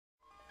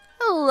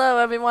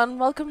everyone,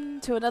 welcome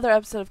to another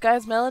episode of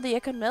Gaia's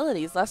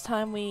Melodies. Last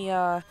time we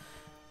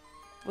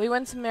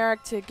went to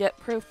Merrick to get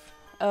proof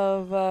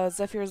of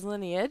Zephyr's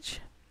lineage,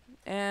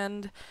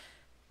 and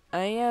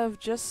I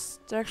have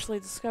just actually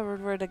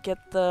discovered where to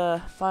get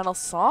the final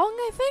song,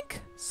 I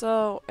think?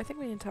 So, I think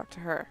we need to talk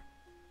to her.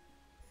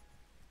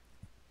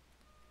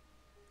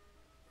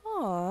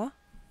 Aww.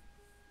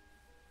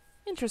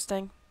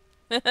 Interesting.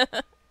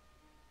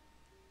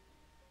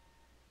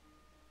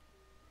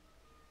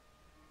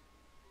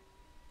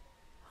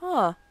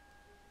 Huh.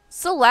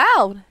 So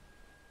loud!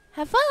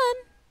 Have fun!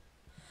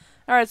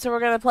 Alright, so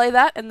we're gonna play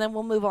that, and then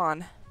we'll move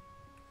on.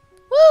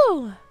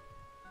 Woo!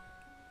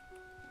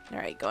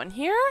 Alright, go in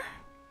here.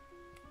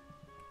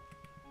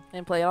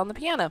 And play it on the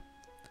piano.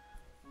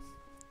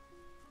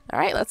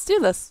 Alright, let's do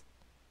this.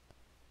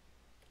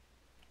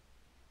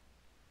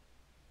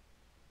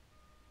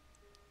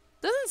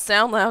 Doesn't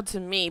sound loud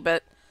to me,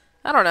 but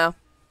I don't know.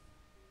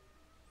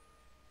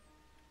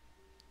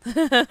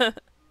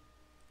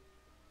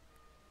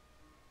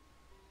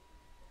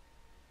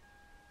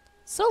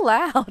 So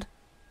loud.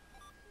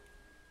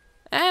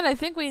 And I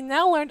think we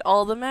now learned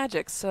all the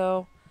magic,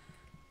 so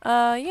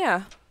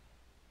yeah.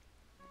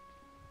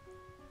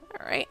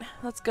 Alright,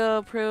 let's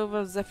go prove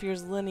of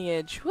Zephyr's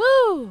lineage.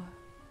 Woo!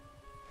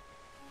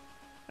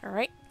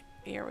 Alright,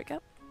 here we go.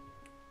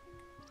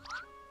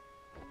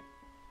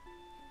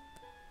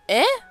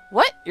 Eh?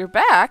 What? You're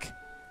back?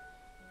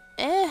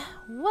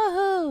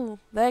 Woohoo!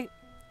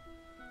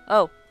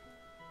 Oh.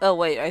 Oh,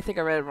 wait, I think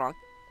I read it wrong.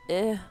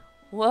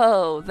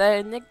 Whoa,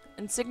 the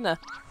insignia.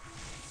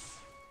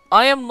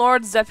 I am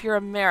Lord Zephyr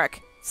of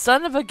Merrick,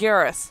 son of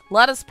Agaris.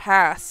 Let us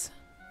pass.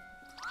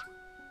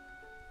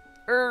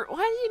 Why do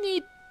you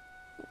need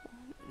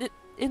it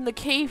in the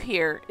cave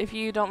here, if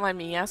you don't mind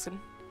me asking?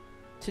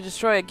 To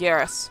destroy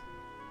Agaris.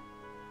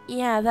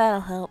 Yeah,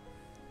 that'll help.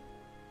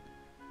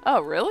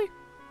 Oh, really?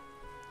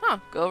 Huh,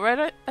 go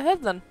right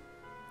ahead then.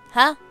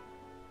 Huh?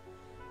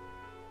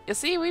 You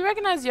see, we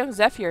recognize young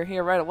Zephyr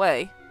here right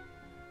away.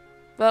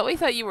 But we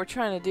thought you were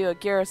trying to do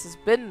Agaris'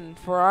 bidding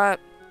for him.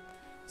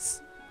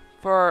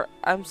 Oh,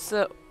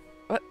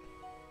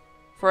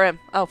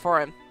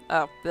 for him.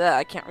 Oh, bleh,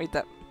 I can't read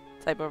that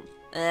type of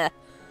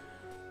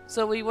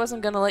So we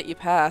wasn't gonna let you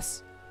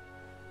pass.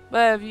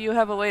 But if you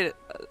have a way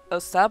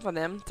to stop on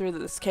him through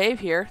this cave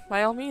here,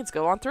 by all means,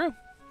 go on through.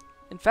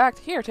 In fact,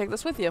 here, take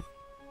this with you.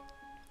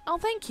 Oh,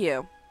 thank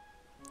you.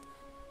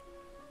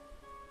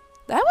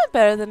 That went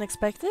better than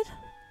expected.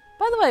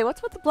 By the way,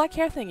 what's with the black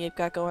hair thing you've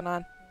got going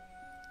on?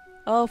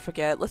 Oh,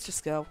 forget it. Let's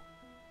just go.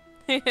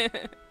 I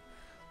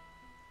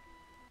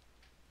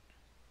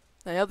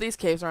hope these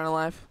caves aren't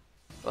alive.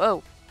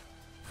 Whoa.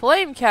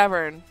 Flame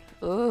cavern.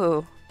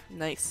 Ooh,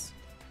 nice.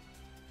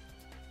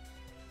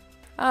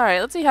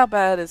 Alright, let's see how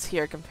bad it is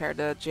here compared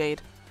to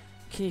Jade.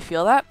 Can you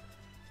feel that?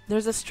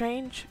 There's a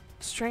strange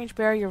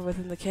barrier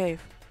within the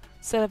cave.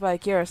 Set up by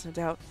Agaris, no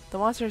doubt. The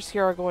monsters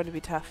here are going to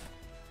be tough.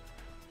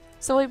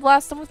 So we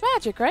blast them with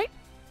magic, right?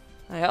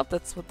 I hope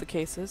that's what the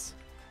case is.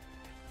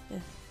 Yeah.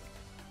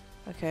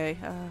 Okay,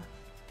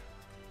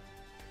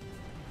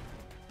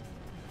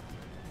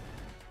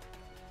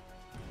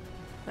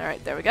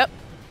 Alright, there we go.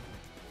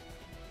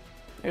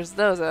 There's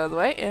those out of the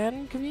way,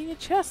 and convenient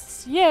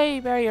chests.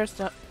 Yay, barrier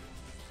stone.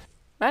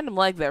 Random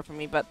lag there for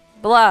me, but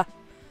blah.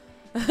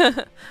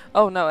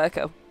 Oh no,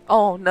 Echo.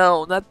 Oh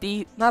no,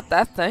 not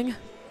that thing.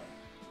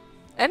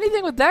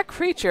 Anything with that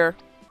creature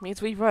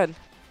means we run.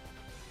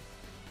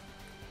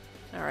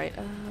 Alright,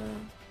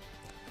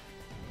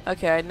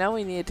 okay, I know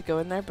we needed to go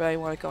in there, but I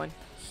want to go in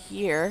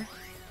here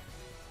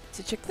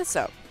to check this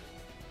out.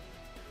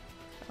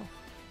 Oh.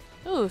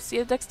 Ooh, Sea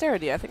of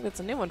Dexterity. I think that's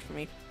a new one for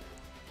me.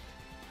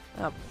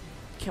 Oh,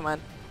 come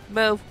on.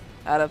 Move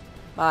out of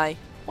my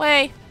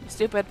way, you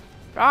stupid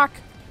rock.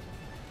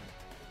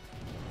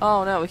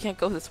 Oh no, we can't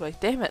go this way.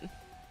 Damn it.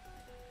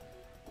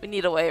 We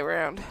need a way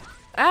around.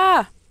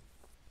 Ah!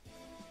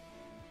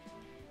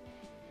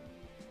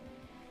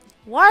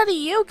 Why do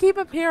you keep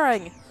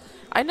appearing?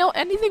 I know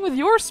anything with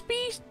your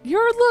speed,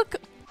 your look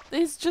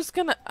is just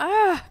gonna,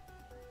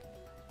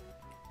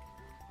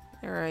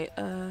 Alright,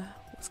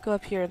 let's go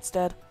up here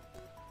instead.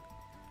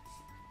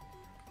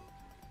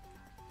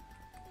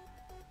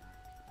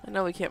 I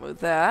know we can't move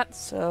that,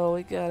 so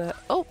we gotta,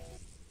 oh!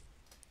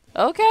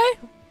 Okay!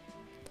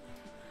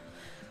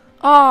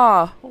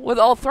 Ah, with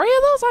all three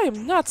of those? I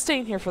am not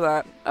staying here for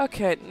that.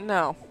 Okay,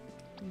 no.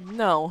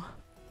 No.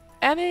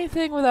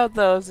 Anything without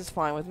those is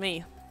fine with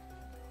me.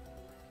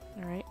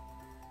 Alright.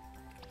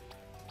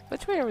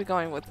 Which way are we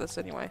going with this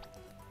anyway?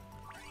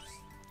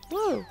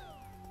 Woo!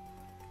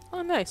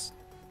 Oh, nice.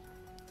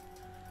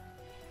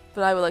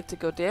 But I would like to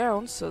go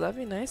down, so that'd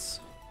be nice.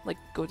 Like,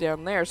 go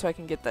down there so I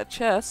can get that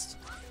chest.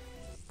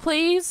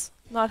 Please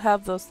not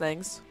have those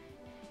things.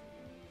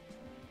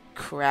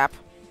 Crap.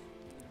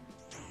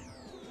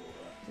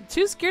 I'm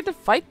too scared to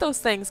fight those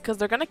things because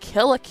they're gonna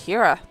kill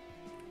Akira.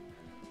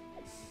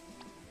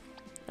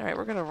 Alright,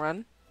 we're gonna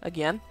run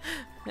again.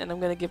 And I'm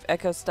gonna give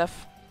Echo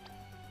stuff.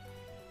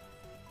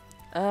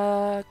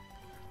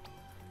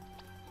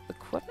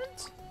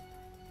 Equipment?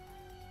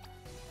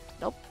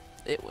 Nope.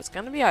 It was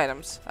gonna be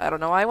items. I don't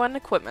know why I went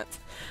equipment.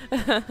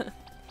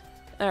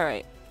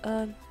 Alright.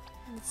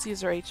 Let's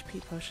use our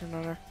HP potion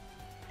on her.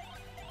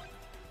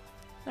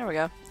 There we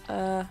go.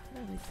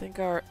 Let me think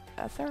our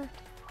ether.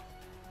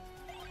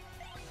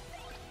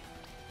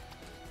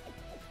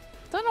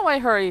 Don't know why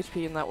her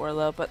HP in that were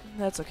low, but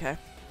that's okay.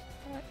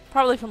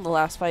 Probably from the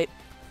last fight.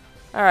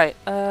 Alright,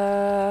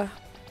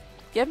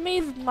 give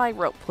me my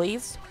rope,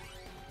 please.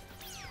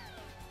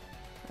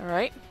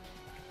 Alright.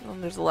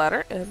 And there's a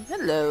ladder, and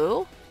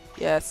hello.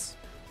 Yes.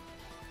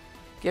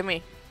 Give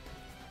me.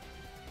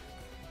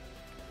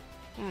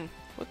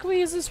 What can we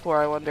use this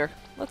for, I wonder?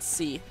 Let's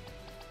see.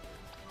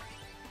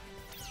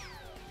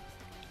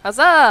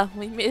 Huzzah!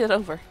 We made it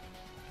over.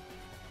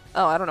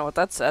 Oh, I don't know what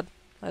that said.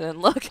 I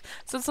didn't look. It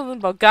said something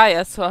about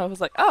Gaia, so I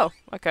was like, oh,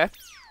 okay.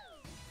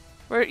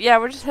 We're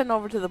just heading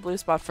over to the blue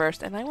spot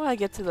first, and I want to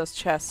get to those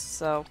chests,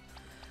 so...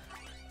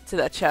 to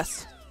that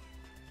chest.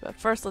 But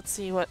first, let's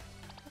see what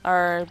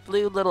our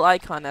blue little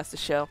icon has to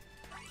show.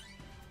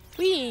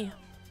 Whee!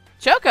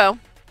 Choco!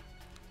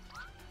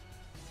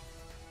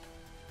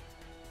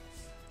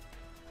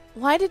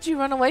 Why did you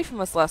run away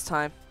from us last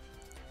time?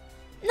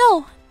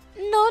 No,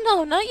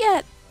 not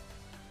yet.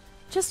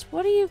 Just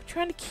what are you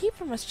trying to keep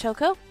from us,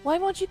 Choco? Why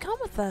won't you come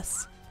with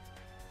us?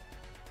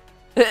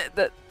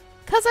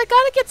 Cause I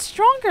gotta get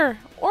stronger,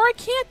 or I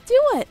can't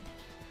do it.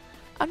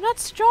 I'm not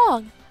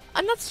strong.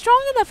 I'm not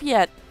strong enough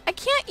yet. I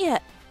can't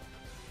yet.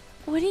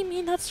 What do you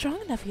mean not strong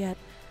enough yet?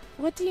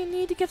 What do you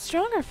need to get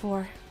stronger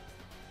for?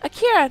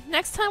 Akira,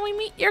 next time we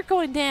meet, you're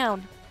going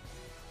down.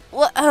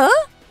 What?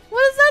 Huh?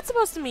 What is that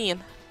supposed to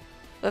mean?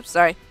 Oops,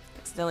 sorry.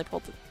 Accidentally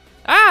pulled the...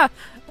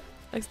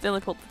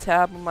 Accidentally pulled the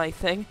tab on my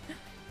thing.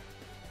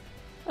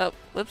 Oh,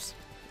 whoops.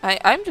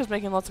 I'm just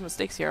making lots of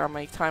mistakes here on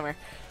my timer.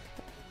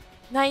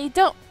 Now you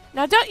don't.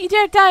 Now don't you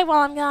dare die while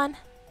I'm gone.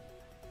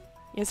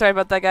 Yeah, sorry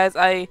about that, guys.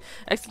 I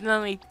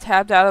accidentally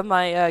tabbed out of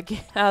my out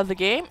of the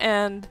game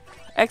and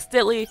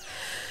accidentally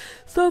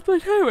stopped my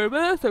timer, but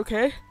that's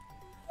okay.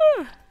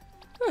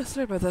 Oh,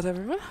 sorry about that,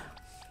 everyone.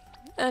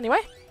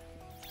 Anyway.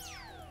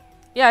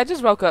 Yeah, I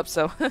just woke up,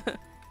 so...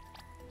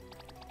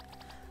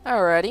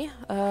 Alrighty.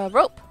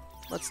 Rope.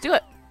 Let's do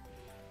it.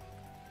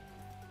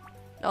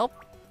 Nope.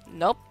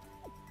 Nope.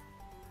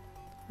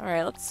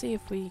 Alright, let's see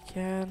if we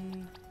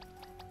can...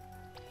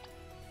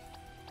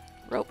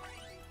 Rope.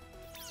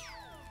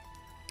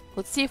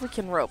 Let's see if we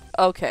can rope.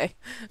 Okay.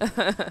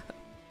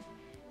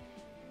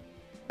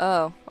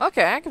 Oh,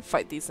 okay, I can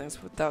fight these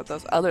things without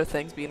those other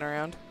things being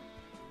around.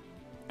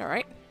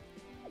 Alright.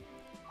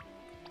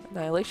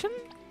 Annihilation.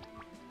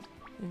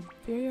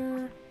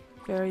 Inferior.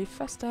 Very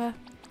Festa.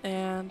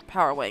 And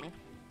Power Wing.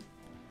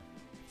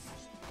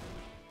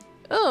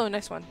 Oh,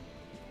 nice one.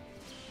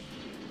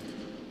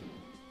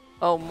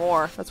 Oh,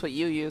 more. That's what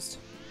you used.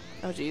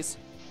 Oh, jeez.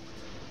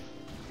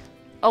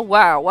 Oh,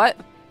 wow. What?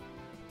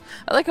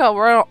 I like how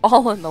we're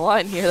all in the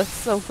line here. That's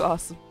so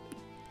awesome.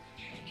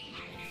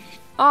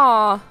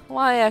 Aw,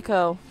 why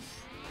Echo?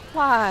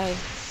 Why?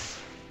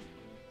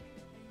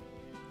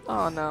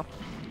 Oh, no.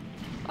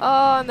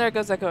 Oh, and there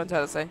goes Echo and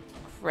Tadase.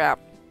 Crap.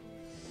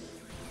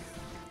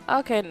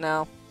 Okay,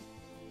 no.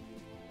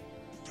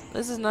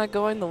 This is not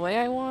going the way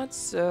I want,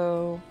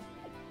 so...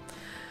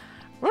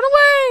 Run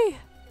away!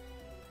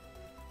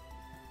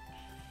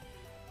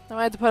 I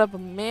might have to put up a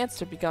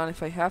Manster Be Gone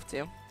if I have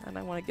to. And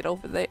I want to get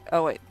over there.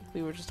 Oh, wait.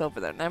 We were just over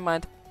there. Never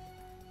mind.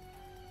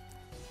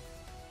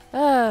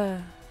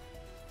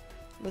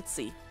 Let's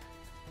see.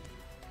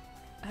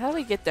 How do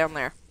we get down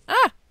there?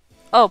 Ah!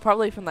 Oh,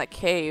 probably from that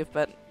cave,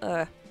 but,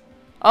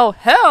 Oh,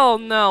 hell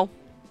no!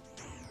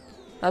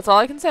 That's all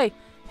I can say.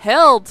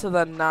 Hell to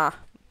the nah.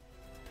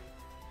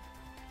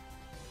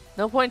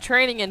 No point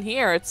training in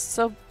here. It's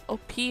so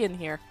OP in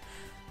here.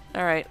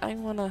 Alright, I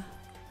wanna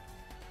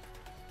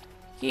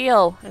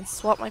heal and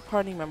swap my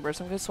party members.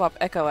 I'm gonna swap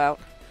Echo out.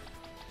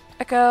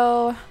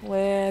 Echo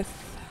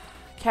with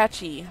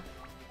Catchy.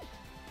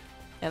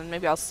 And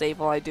maybe I'll save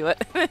while I do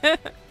it.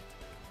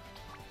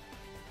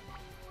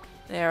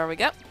 There we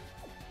go.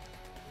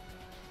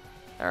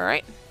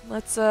 Alright,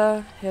 let's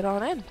head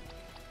on in.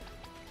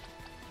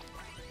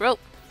 Rope.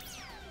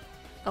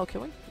 Oh,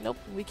 can we? Nope,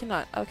 we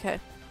cannot. Okay.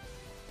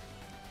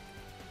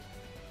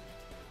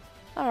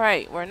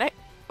 Alright, we're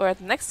at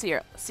the next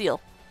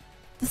seal.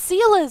 The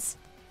seal is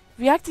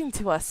reacting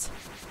to us.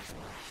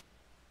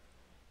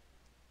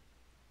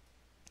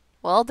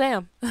 Well,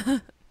 damn.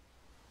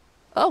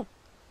 Oh.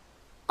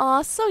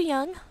 Aw, so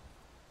young.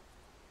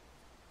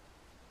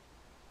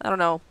 I don't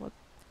know.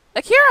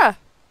 Akira!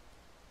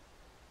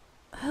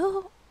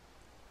 Oh.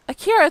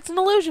 Akira, it's an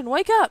illusion.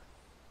 Wake up.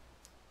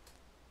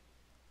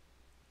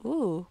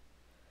 Ooh.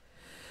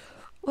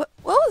 What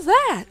was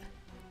that?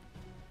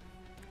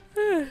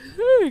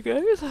 Hey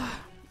guys.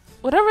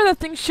 Whatever that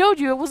thing showed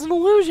you, it was an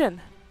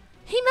illusion.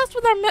 He messed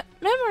with our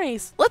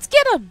memories. Let's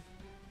get him.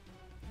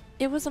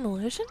 It was an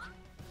illusion?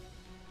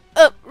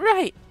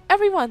 Right.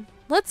 Everyone,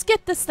 let's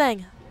get this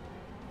thing.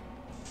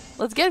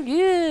 Let's get him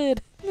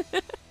good.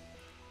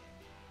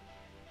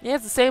 Yeah,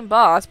 it's the same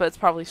boss, but it's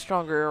probably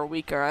stronger or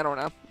weaker. I don't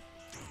know.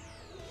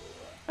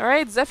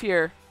 Alright,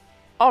 Zephyr.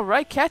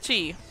 Alright,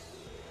 catchy.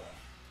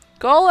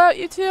 Go all out,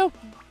 you two.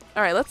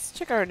 Alright, let's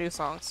check out our new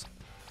songs.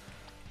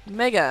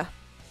 Mega.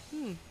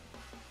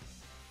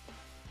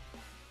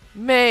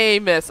 May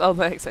miss. Oh,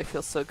 thanks. I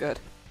feel so good.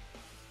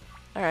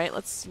 Alright,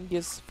 let's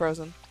use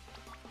Frozen.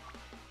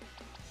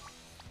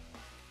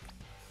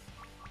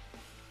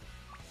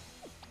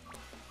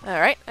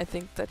 Alright, I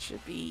think that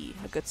should be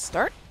a good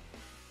start.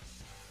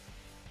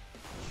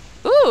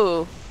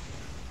 Ooh!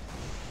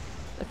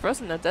 The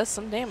Frozen note does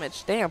some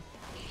damage. Damn.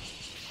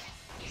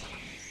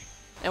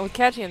 And with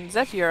Catchy and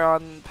Zephyr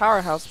on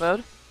Powerhouse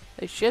mode,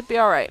 they should be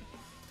alright.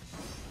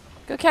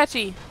 Go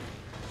Catchy!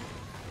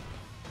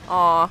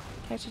 Aw,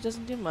 Catchy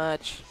doesn't do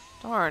much.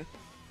 Darn.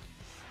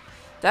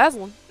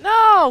 Dazzling.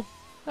 No!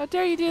 How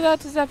dare you do that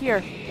to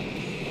Zephyr?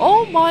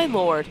 Oh my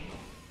lord.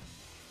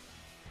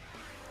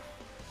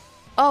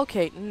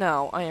 Okay,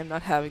 no, I am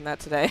not having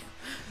that today.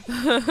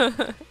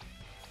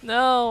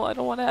 No, I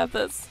don't want to have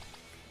this.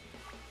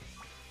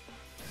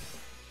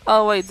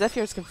 Oh wait,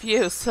 Zephyr's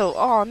confused, so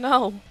oh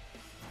no.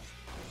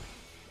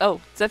 Oh,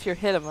 Zephyr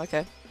hit him,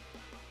 okay.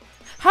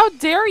 How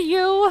dare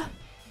you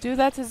do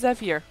that to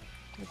Zephyr?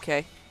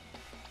 Okay.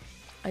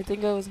 I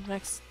think it was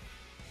next.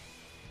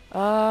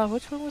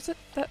 Which one was it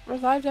that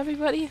revived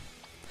everybody?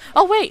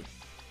 Oh wait!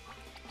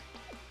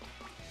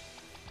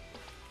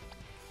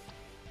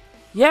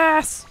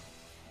 Yes!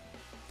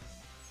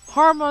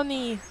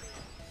 Harmony!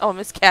 Oh, I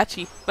missed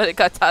Catchy, but it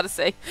got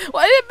Tadase.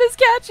 Why did it miss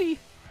Catchy?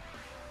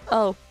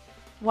 Oh.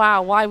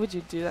 Wow, why would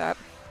you do that?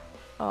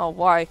 Oh,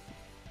 why?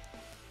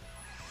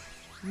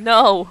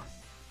 No!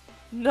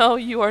 No,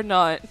 you are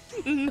not.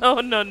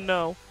 No, no,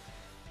 no.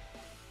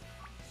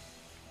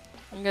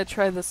 I'm gonna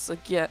try this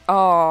again.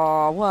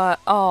 Oh, what?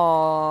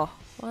 Oh.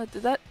 What?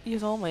 Did that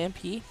use all my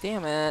MP?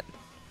 Damn it.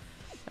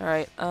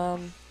 Alright,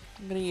 I'm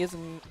gonna use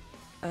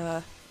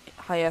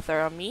High Ether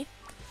on me.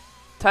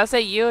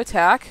 Tadase, you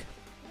attack.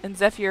 And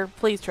Zephyr,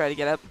 please try to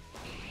get up.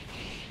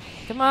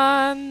 Come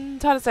on,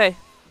 Tadase.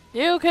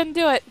 You can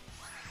do it.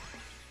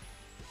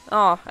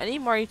 Oh, I need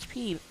more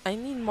HP. I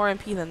need more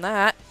MP than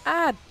that.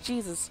 Ah,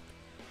 Jesus.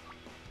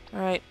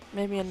 Alright,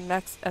 maybe a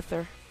next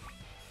Ether.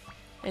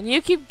 And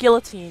you keep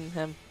guillotining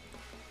him.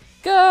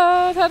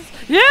 Go,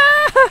 Tadase.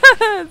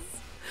 Yes!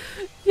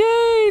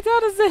 Yay,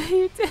 Tadase,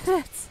 you did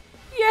it.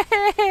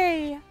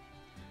 Yay!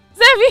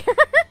 Zephyr!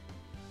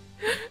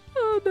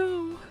 Oh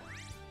no.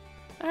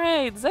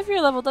 Alright, Zephyr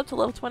leveled up to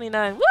level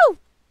 29. Woo!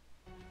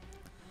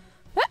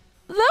 That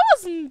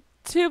wasn't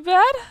too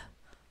bad.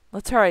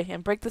 Let's hurry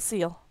and break the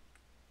seal.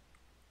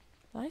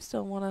 I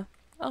still wanna...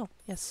 Oh,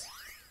 yes.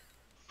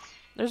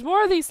 There's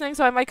more of these things,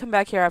 so I might come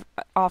back here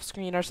off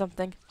screen or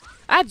something.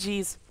 Ah,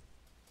 jeez.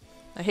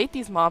 I hate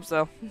these mobs,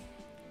 though.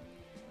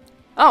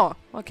 Oh,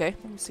 okay.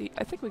 Let me see.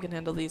 I think we can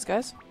handle these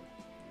guys.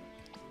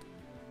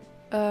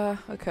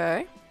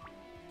 Okay.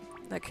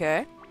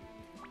 Okay.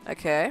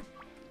 Okay.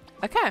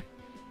 Okay.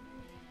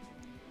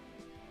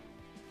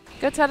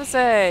 Good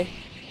Tadase!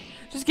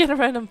 Just get a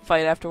random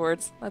fight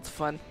afterwards. That's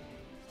fun.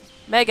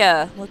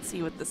 Mega! Let's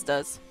see what this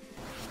does.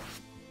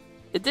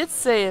 It did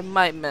say it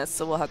might miss,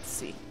 so we'll have to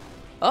see.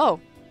 Oh!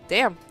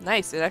 Damn!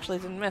 Nice, it actually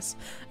didn't miss.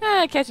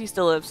 Ah, Catchy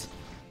still lives.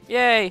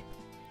 Yay!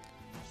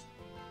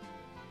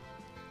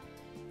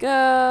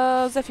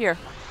 Go Zephyr!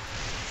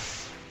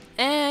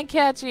 And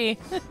Catchy!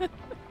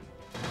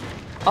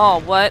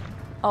 Oh, what?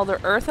 Oh, they're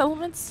earth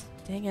elements?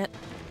 Dang it.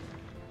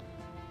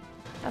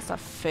 That's not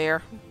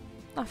fair.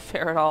 Not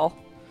fair at all.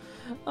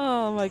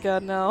 Oh my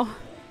god, no.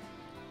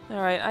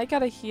 Alright, I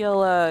gotta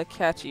heal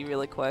Catchy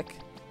really quick.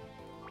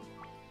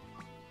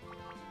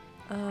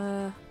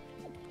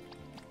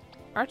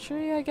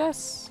 Archery, I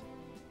guess?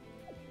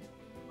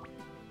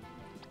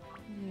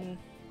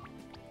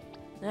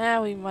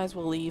 Nah, we might as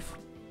well leave.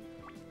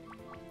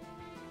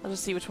 I'll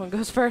just see which one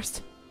goes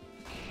first.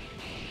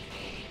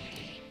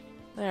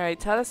 Alright,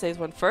 Tadase's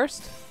went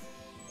first.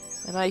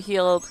 And I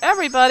healed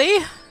everybody!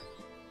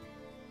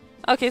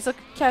 Okay, so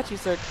Catchy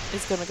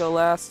is gonna go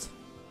last.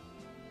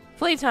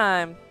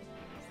 Playtime!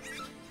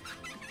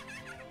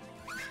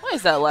 Why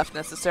is that left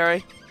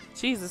necessary?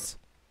 Jesus.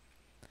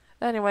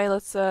 Anyway,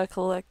 let's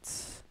collect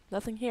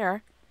nothing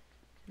here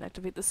and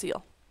activate the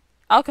seal.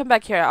 I'll come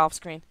back here off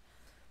screen.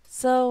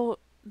 So,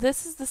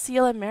 this is the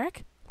seal at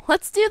Merrick?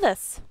 Let's do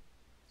this!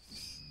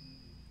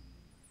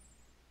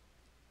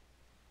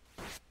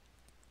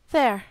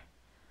 There.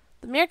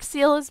 The Merrick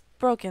seal is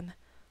broken.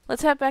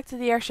 Let's head back to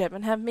the airship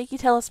and have Miki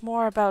tell us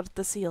more about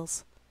the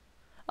seals.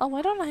 Oh,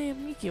 why don't I have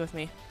Miki with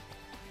me?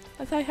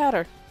 I thought I had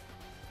her.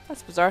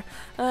 That's bizarre.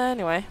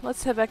 Anyway,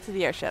 let's head back to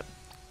the airship.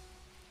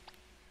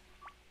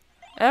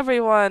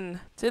 Everyone,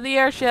 to the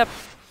airship!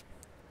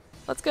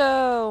 Let's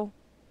go!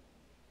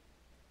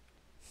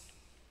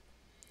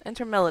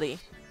 Enter Melody.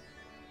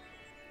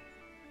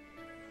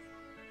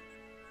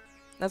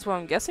 That's what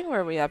I'm guessing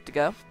where we have to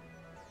go.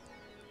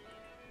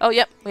 Oh,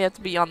 yep, we have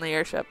to be on the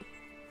airship.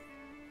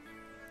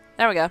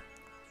 There we go.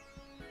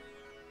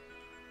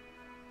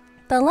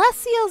 The last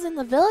seal's in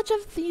the village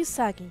of the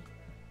Usagi.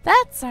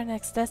 That's our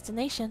next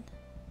destination.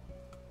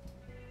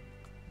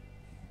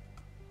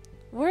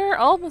 We're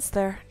almost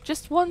there.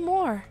 Just one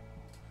more.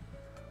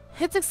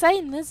 It's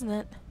exciting, isn't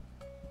it?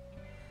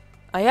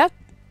 I have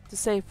to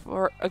say,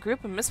 for a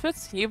group of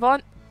misfits, you've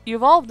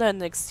all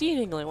done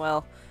exceedingly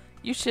well.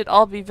 You should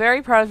all be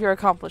very proud of your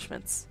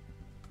accomplishments.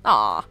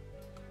 Ah,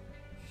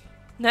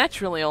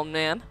 naturally, old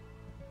man.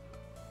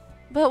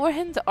 But we're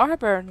heading to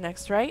Arber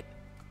next, right?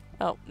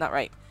 Oh, not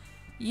right.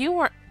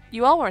 You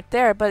all weren't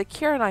there, but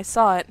Akira and I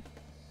saw it.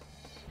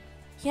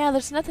 Yeah,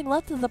 there's nothing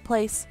left of the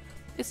place.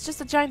 It's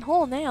just a giant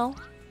hole now.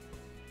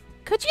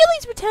 Could you at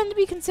least pretend to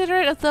be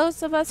considerate of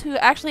those of us who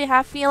actually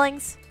have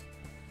feelings?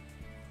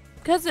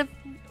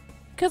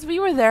 Because we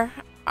were there.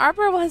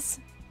 Arber was...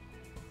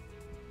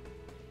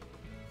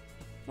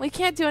 We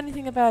can't do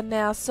anything about it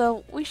now,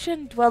 so we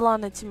shouldn't dwell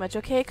on it too much,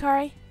 okay,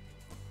 Kari?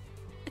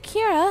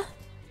 Akira?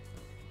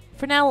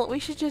 For now, we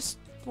should just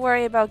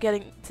worry about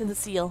getting to the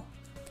seal.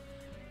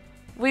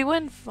 We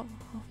won't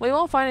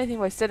find anything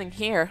by sitting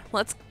here.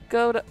 Let's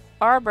go to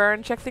Arber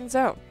and check things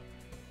out.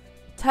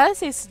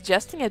 Tadase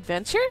suggesting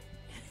adventure?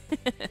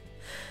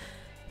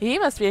 He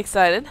must be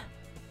excited.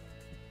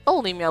 Oh,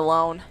 leave me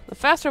alone. The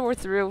faster we're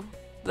through,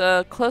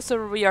 the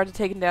closer we are to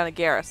taking down a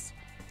Garrus.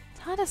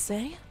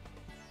 Tadase?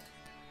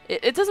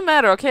 It doesn't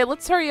matter, okay?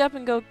 Let's hurry up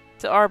and go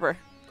to Arber.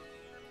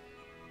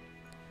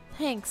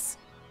 Thanks.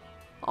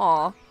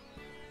 Aw.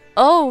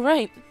 Oh,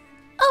 right.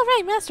 Oh,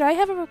 right, Master, I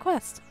have a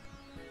request.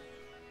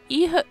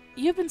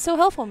 You've been so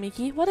helpful,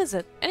 Miki. What is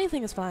it?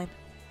 Anything is fine.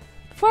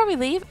 Before we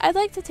leave, I'd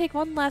like to take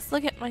one last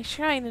look at my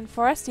shrine in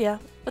Forestia.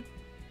 Would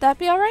that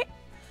be alright?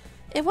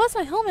 It was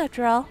my home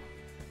after all.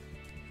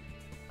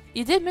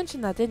 You did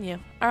mention that, didn't you?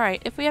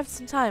 Alright, if we have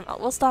some time,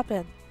 we'll stop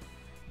in.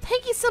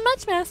 Thank you so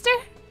much, Master!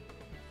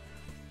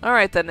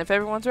 Alright then, if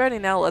everyone's ready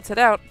now, let's head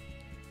out.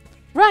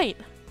 Right!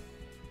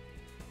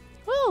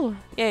 Woo!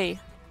 Yay.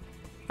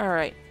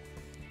 Alright.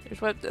 Here's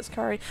what does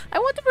Kari. I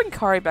want to bring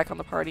Kari back on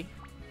the party.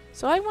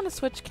 So I want to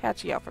switch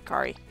Kachi out for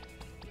Kari.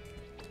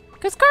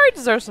 Because Kari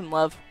deserves some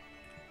love.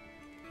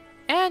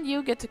 And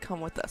you get to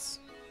come with us.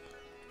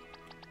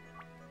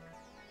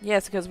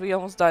 Yes, because we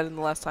almost died in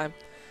the last time.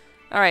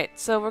 Alright,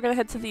 so we're going to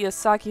head to the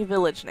Osaki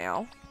village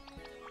now.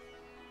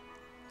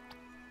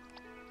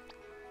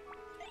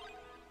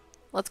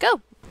 Let's go!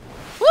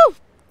 Woo!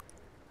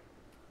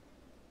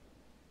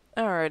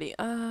 Alrighty,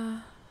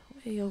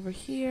 way over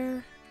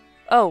here.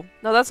 Oh,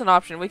 no, that's an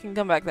option. We can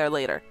come back there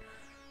later.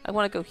 I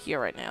want to go here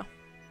right now.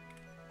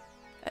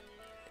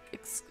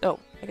 Oh,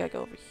 I gotta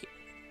go over here.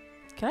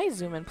 Can I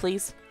zoom in,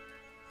 please?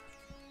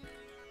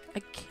 I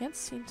can't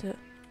seem to...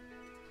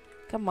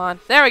 Come on.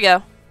 There we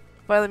go.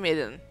 Finally made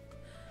it in.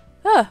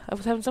 Ah, I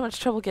was having so much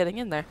trouble getting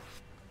in there.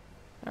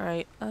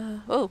 Alright,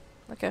 oh,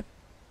 okay.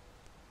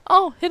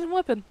 Oh, hidden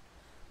weapon.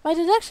 My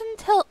deductions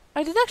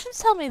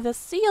tell me the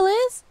seal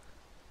is,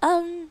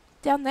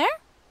 down there?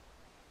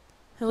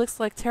 It looks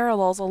like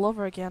Terralals all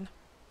over again.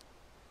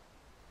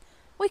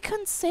 We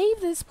couldn't save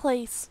this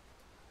place.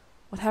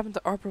 What happened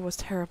to Arber was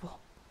terrible.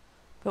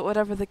 But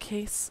whatever the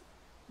case...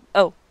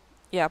 Oh,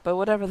 yeah, but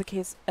whatever the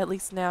case, at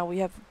least now we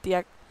have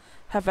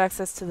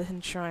access to the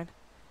hidden shrine.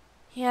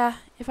 Yeah,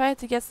 if I had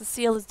to guess, the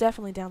seal is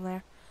definitely down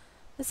there.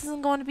 This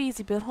isn't going to be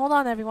easy, but hold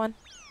on, everyone.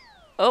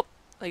 Oh,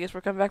 I guess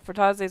we're coming back for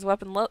Taze's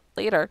weapon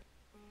later.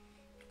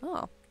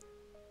 Oh.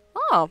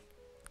 Oh.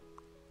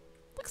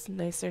 Looks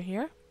nicer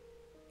here.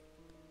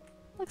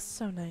 Looks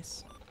so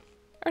nice.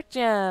 Art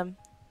gem.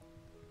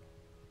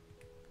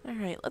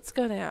 Alright, let's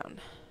go down.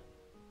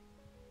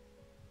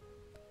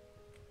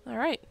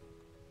 Alright.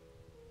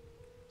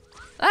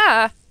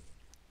 Ah!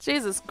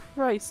 Jesus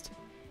Christ.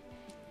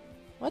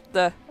 What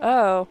the?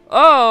 Oh.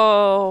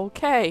 Oh,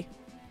 okay.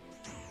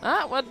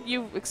 What do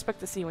you expect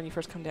to see when you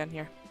first come down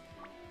here?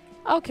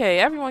 Okay,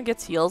 everyone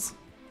gets heals.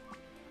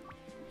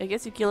 I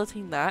guess you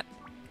guillotine that.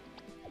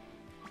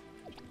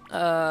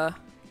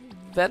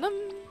 Venom?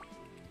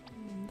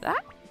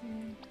 That?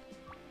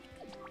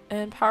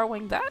 And Power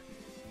Wing that?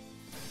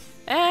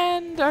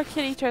 And our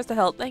kitty tries to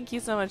help. Thank you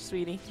so much,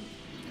 sweetie.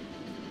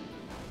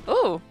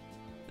 Oh,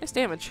 nice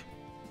damage.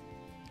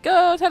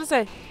 Go,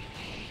 Tadase!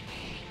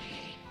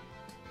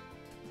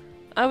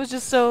 I was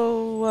just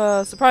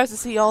so surprised to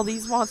see all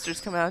these monsters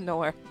come out of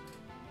nowhere.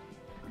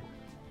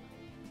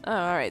 Oh,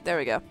 alright, there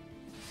we go.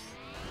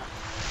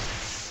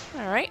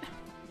 Alright.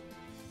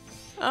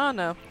 Oh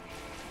no.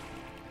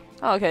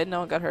 Oh, okay, no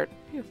one got hurt.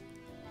 Phew.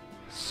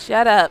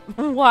 Shut up.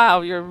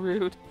 Wow, you're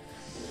rude.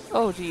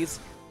 Oh, jeez.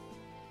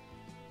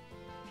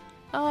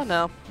 Oh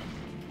no.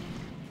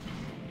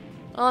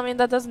 Well, I mean,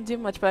 that doesn't do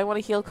much, but I want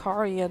to heal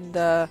Kari and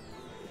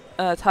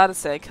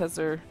Tadase, because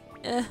they're...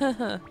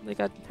 they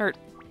got hurt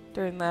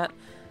during that.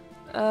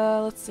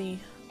 Let's see.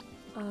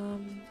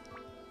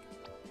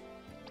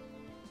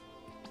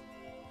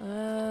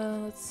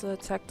 Let's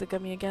attack the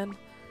gummy again.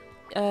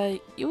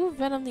 You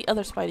venom the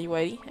other Spidey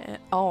Whitey.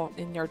 Oh,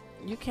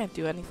 you can't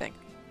do anything.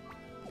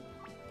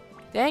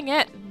 Dang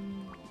it!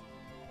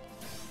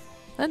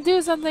 Then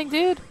do something,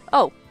 dude!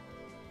 Oh!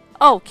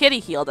 Oh, Kitty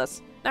healed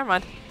us. Never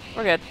mind.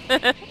 We're good.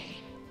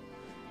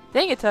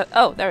 Dang it,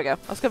 oh, there we go.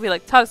 I was gonna be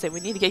like, Tadase, we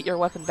need to get your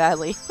weapon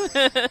badly.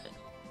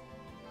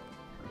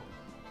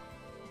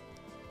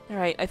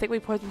 Alright, I think we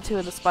poisoned 2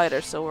 of the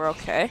spiders, so we're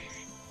okay.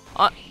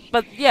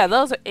 But yeah,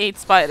 those are 8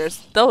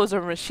 spiders. Those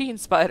are machine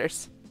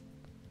spiders.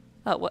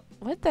 What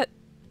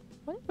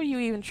were you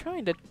even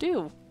trying to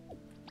do?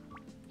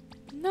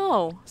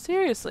 No,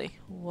 seriously.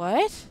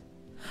 What?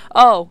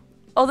 Oh,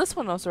 this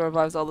one also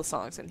revives all the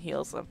songs and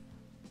heals them.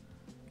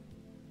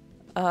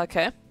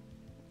 Okay.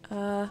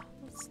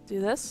 Let's do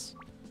this.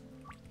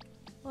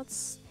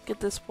 Let's get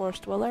this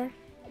forest dweller.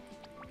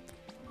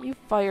 You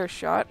fire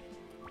shot.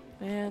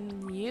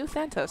 And you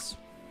Thantos.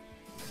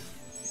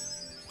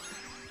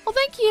 Well,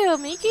 thank you,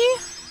 Miki!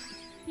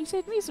 You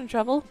saved me some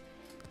trouble.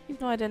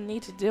 Even though I didn't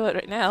need to do it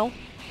right now.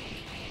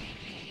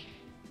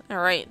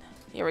 Alright,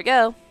 here we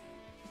go.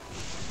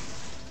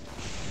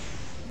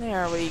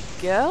 There we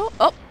go.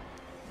 Oh!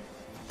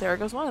 There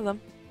goes one of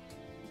them.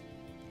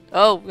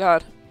 Oh,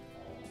 God.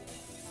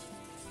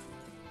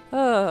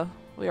 Oh,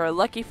 we are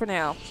lucky for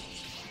now.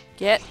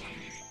 Get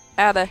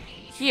out of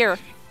here,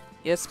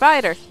 you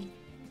spider!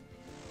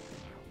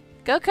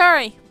 Go,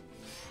 Kari!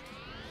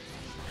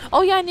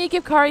 Oh yeah, I need to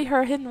give Kari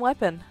her hidden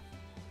weapon.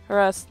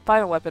 Her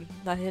final weapon.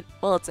 Not hidden.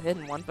 Well, it's a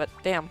hidden one, but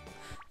damn.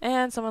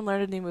 And someone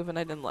learned a new move and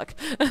I didn't look.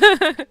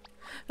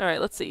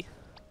 Alright, let's see.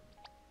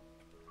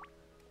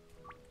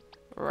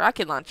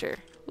 Rocket launcher.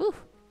 Woo!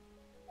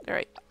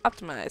 Alright,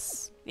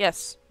 optimize.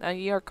 Yes, now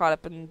you are caught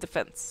up in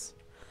defense.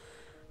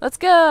 Let's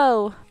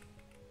go!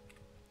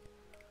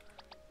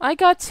 I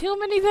got too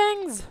many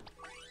things!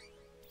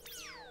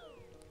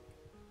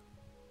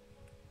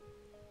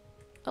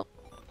 Oh.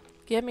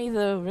 Give me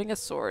the Ring of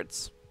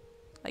Swords.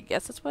 I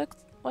guess that's what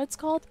it's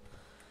called?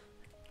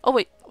 Oh,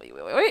 wait.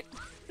 Wait.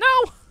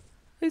 No!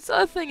 I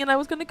saw a thing and I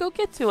was gonna go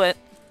get to it.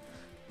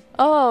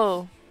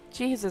 Oh.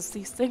 Jesus,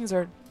 these things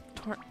are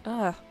torn.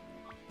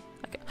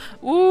 Okay.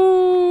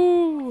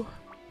 Woo!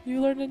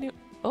 You learned a new...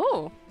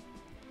 Oh.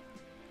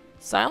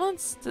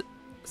 Silence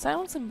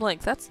and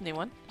blink. That's a new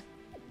one.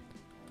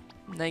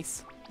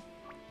 Nice.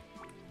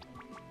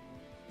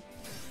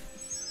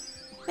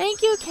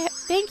 Thank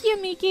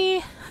you,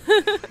 Miki.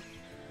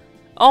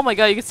 Oh my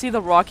god, you can see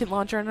the rocket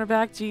launcher in her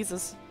back.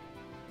 Jesus.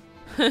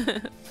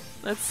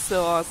 That's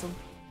so awesome.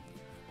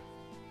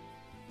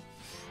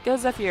 Go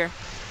Zephyr.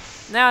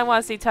 Now I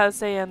want to see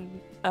Tadase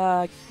and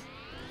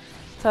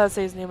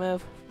Tadase's new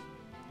move.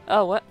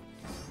 Oh, what?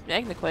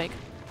 Magnaquake.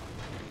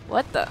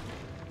 What the?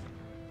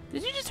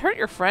 Did you just hurt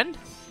your friend?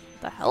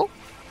 The hell?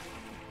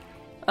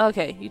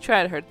 Okay, you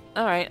tried to hurt.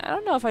 Alright, I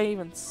don't know if I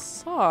even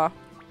saw.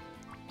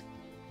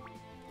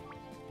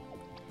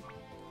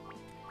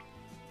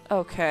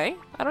 Okay.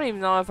 I don't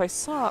even know if I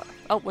saw.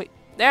 Oh, wait.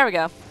 There we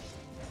go.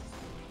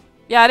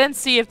 Yeah, I didn't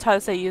see if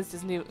Tadase used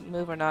his new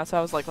move or not, so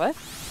I was like, what?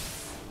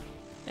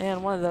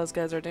 And one of those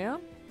guys are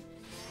down.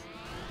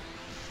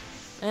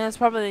 And it's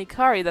probably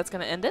Kari that's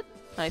gonna end it,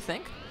 I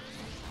think.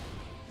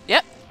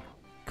 Yep.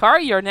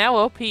 Kari, you're now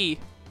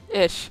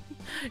OP-ish.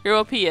 You're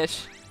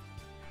OP-ish.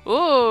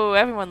 Ooh,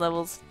 everyone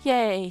levels.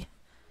 Yay.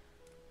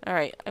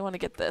 Alright, I want to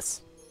get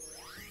this.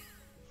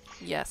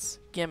 Yes,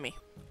 gimme.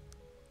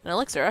 An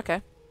elixir,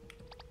 okay.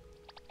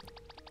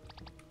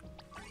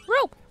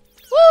 Rope!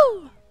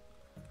 Woo!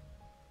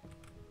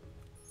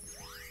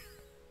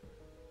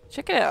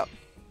 Check it out.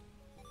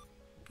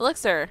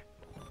 Elixir.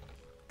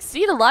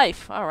 Seed of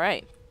life.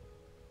 Alright.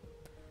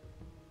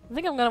 I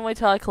think I'm gonna wait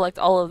till I collect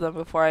all of them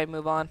before I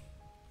move on.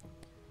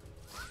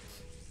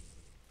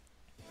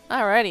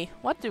 Alrighty.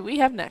 What do we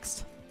have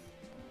next?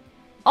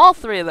 All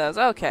 3 of those.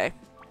 Okay.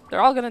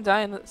 They're all gonna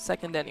die in a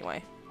second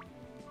anyway.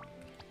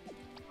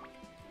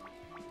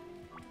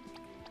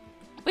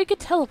 We could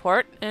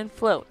teleport and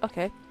float.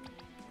 Okay.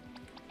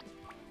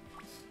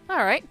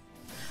 Alright.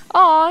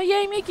 Aw,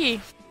 yay, Miki!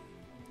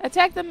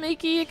 Attack them,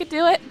 Miki! You could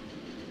do it!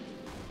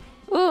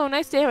 Ooh,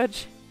 nice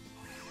damage.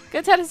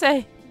 Good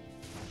Tadase!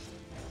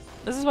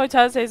 This is why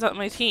Tadase's on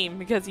my team,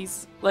 because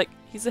he's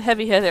a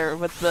heavy hitter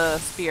with the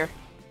spear.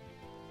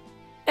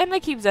 And I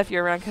keep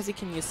Zephyr around because he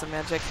can use some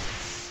magic.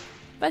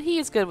 But he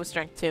is good with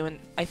strength too, and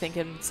I think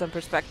in some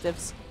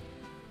perspectives.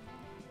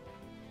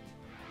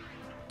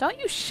 Don't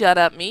you shut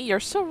up, me! You're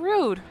so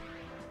rude!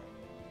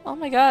 Oh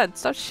my god,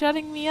 stop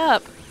shutting me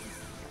up!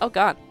 Oh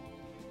god.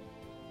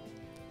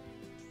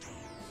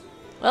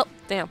 Well,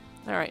 damn.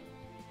 Alright.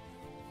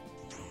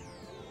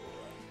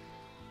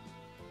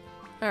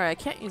 Alright, I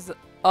can't use the...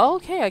 Oh,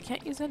 okay, I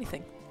can't use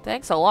anything.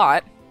 Thanks a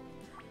lot.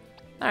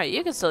 Alright,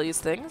 you can still use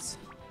things.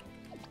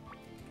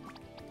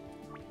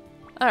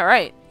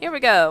 Alright, here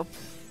we go.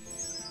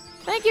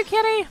 Thank you,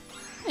 kitty!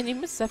 And you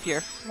missed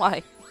Zephyr.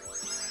 Why?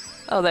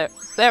 Oh,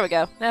 there we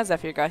go. Now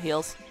Zephyr got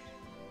heals.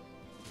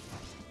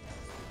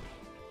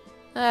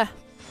 Ah.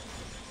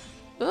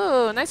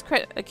 Ooh, nice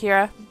crit,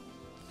 Akira.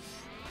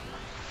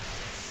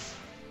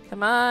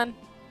 Come on.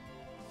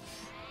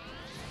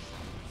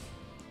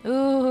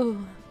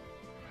 Ooh.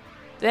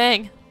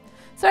 Dang.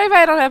 Sorry if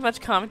I don't have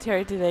much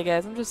commentary today,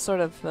 guys. I'm just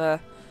sort of,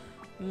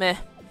 meh.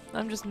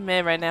 I'm just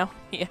meh right now.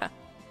 Yeah.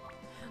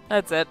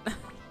 That's it.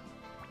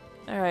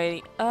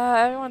 Alrighty.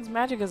 Everyone's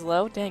magic is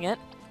low. Dang it.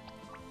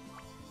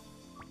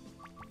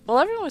 Well,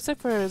 everyone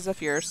except for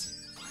Zephyr's.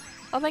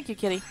 Oh, thank you,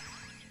 kitty.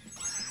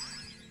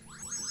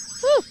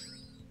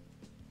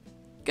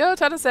 Go,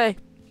 Tadase!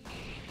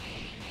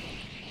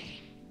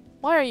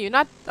 Why are you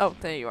not? Oh,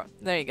 there you are.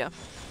 There you go.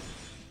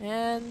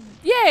 And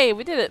yay,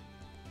 we did it.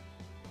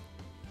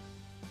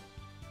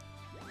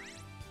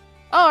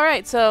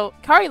 Alright, so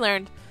Kari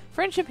learned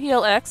Friendship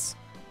Heal X.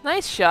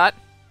 Nice shot.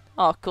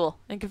 Oh, cool.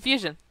 And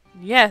Confusion.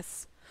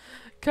 Yes.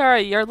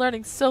 Kari, you're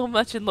learning so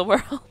much in the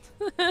world.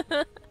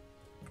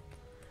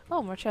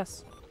 Oh, more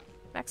chests.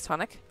 Max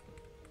Tonic.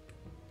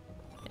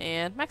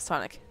 And Max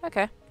Tonic.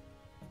 Okay.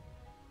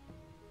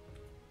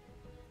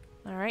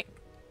 Alright.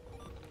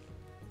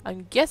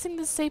 I'm guessing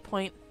the save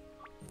point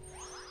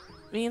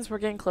means we're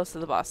getting close to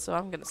the boss, so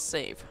I'm gonna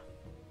save.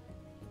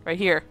 Right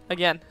here,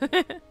 again.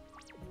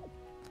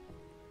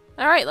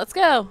 Alright, let's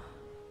go!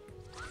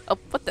 Oh,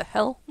 what the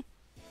hell?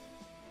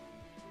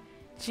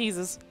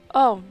 Jesus.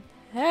 Oh,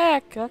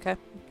 heck, okay.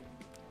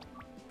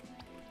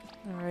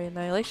 Alright,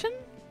 Annihilation?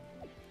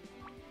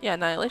 Yeah,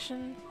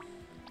 Annihilation.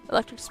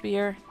 Electric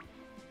Spear.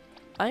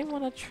 I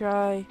wanna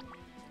try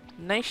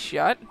Nice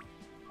Shot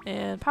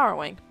and Power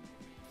Wing.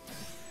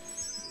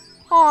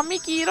 Aw,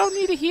 Miki, you don't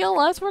need to heal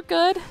us. We're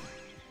good.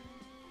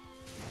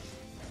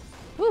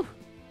 Whew.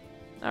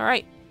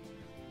 Alright.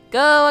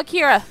 Go,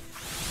 Akira!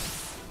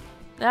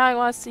 Now I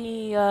want to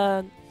see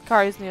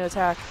Kari's new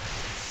attack.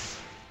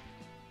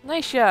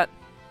 Nice shot.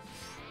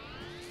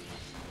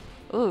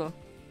 Ooh.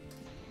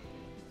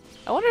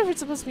 I wonder if it's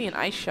supposed to be an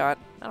ice shot.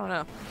 I don't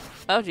know.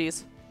 Oh,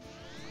 jeez.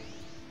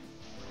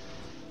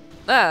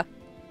 Ah.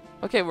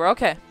 Okay, we're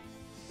okay.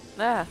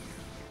 Ah.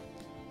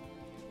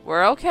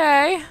 We're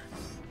okay.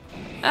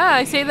 Ah,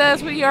 I say that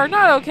as we are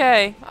not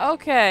okay.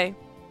 Okay.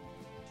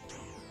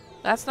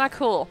 That's not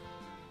cool.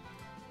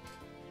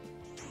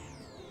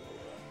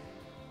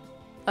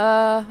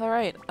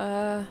 Alright,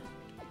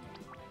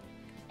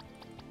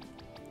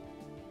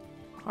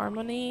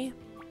 Harmony?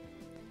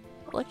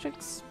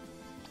 Electrics?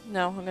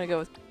 No, I'm gonna go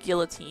with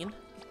Guillotine.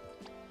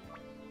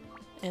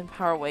 And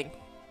Power Wing.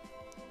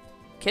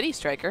 Kitty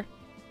Striker.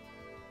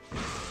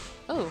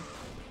 Oh.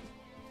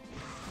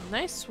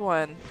 Nice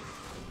one.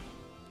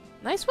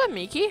 Nice one,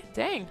 Miki.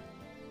 Dang.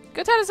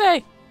 Good time to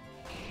say.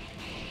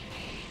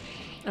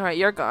 Alright,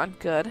 you're gone.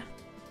 Good.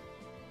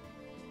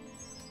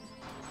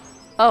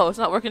 Oh, it's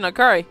not working on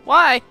Kari.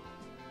 Why?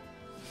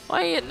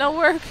 Why it no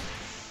work?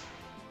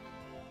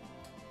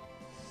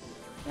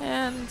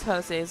 And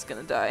Tadase is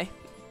gonna die.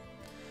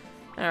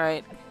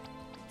 Alright.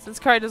 Since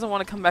Kari doesn't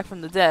want to come back from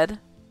the dead,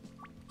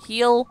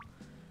 heal,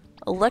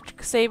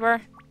 Electric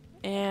Saber,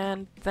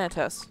 and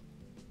Thanatos.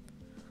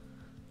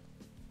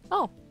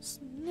 Oh,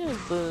 snooze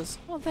booze.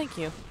 Oh, thank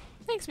you.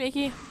 Thanks,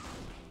 Miki.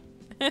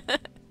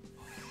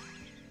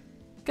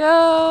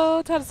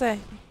 Go, Tadase.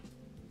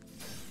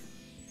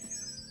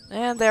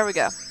 And there we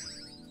go.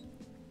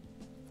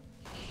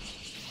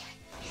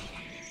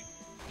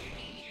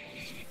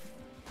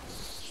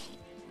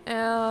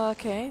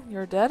 Okay,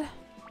 you're dead.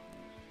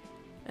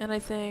 And I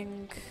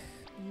think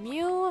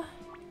Mew,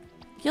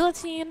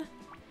 Guillotine,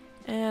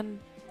 and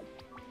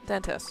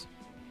Dentist.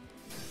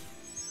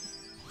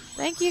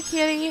 Thank you,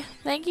 Kitty.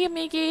 Thank you,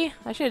 Miki.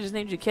 I should have just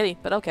named you Kitty,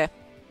 but okay.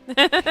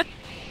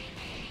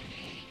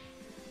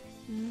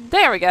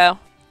 There we go.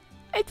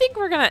 I think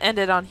we're gonna end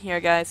it on here,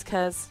 guys,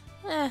 because,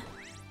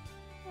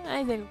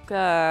 I think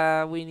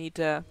we need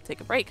to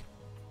take a break.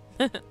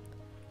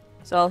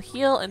 So I'll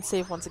heal and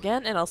save once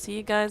again, and I'll see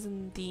you guys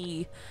in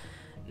the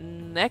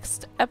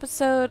next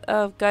episode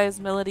of Gaia's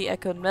Melody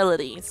Echoed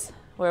Melodies,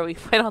 where we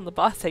fight on the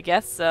boss, I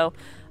guess. So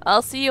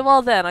I'll see you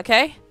all then,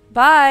 okay?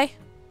 Bye!